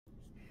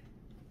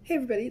Hey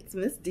everybody, it's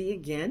Miss D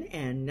again,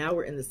 and now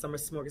we're in the Summer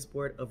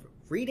Smorgasbord of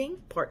Reading,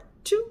 Part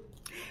 2.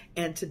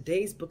 And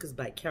today's book is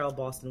by Carol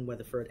Boston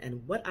Weatherford,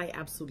 and what I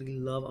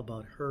absolutely love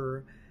about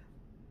her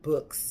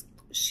books,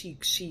 she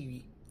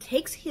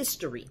takes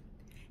history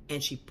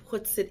and she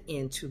puts it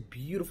into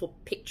beautiful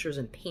pictures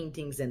and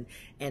paintings and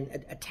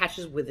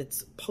attaches with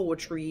its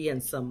poetry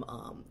and some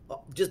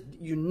just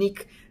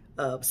unique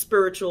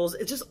spirituals.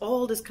 It's just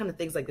all this kind of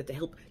things like that to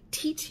help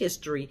teach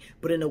history,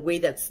 but in a way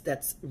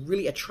that's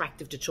really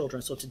attractive to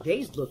children. So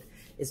today's book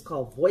is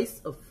called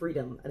Voice of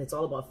Freedom, and it's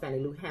all about Fannie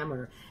Lou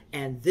Hamer.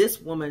 And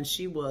this woman,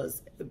 she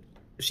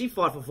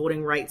fought for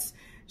voting rights.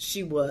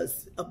 She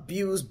was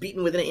abused,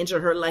 beaten within an inch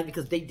of her life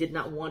because they did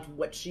not want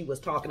what she was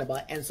talking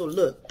about. And so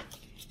look,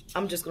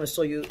 I'm just going to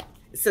show you.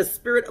 It says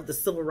Spirit of the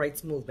Civil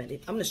Rights Movement.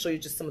 I'm going to show you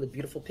just some of the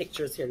beautiful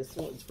pictures here. This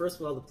one, first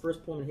of all, the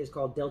first poem here is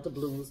called Delta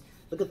Blues.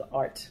 Look at the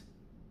art.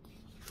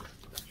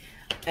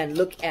 And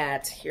look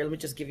at, here, let me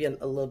just give you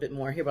a little bit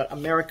more here about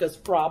America's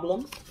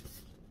Problems.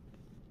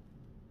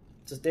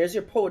 So there's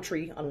your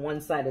poetry on one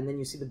side, and then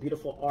you see the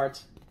beautiful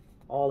art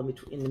all in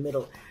between, in the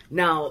middle.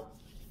 Now,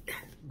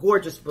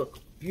 gorgeous book,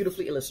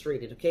 beautifully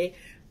illustrated, okay?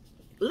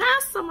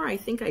 Last summer, I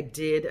think I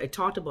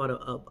talked about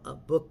a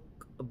book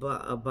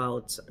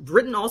about,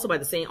 written also by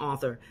the same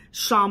author,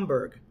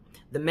 Schomburg,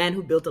 The Man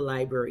Who Built a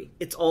Library.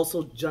 It's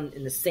also done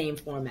in the same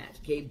format,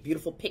 okay?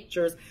 Beautiful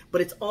pictures, but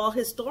it's all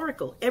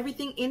historical.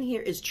 Everything in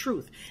here is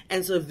truth.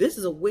 And so if this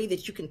is a way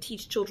that you can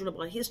teach children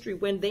about history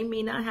when they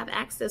may not have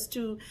access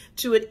to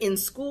it in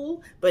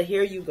school, but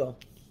here you go.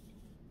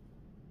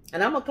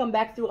 And I'm gonna come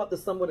back throughout the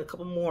summer with a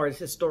couple more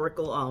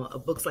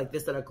historical books like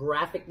this that are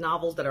graphic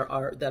novels that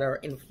are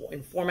in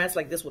formats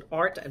like this with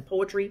art and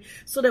poetry,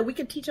 so that we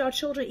can teach our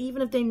children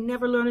even if they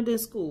never learn it in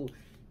school.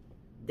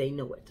 They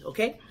know it,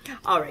 okay?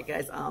 All right,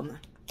 guys,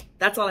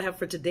 that's all I have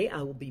for today.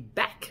 I will be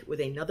back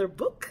with another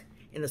book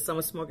in the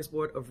Summer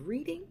Smorgasbord of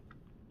Reading.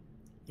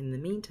 In the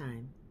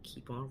meantime,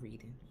 keep on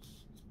reading.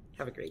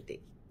 Have a great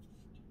day.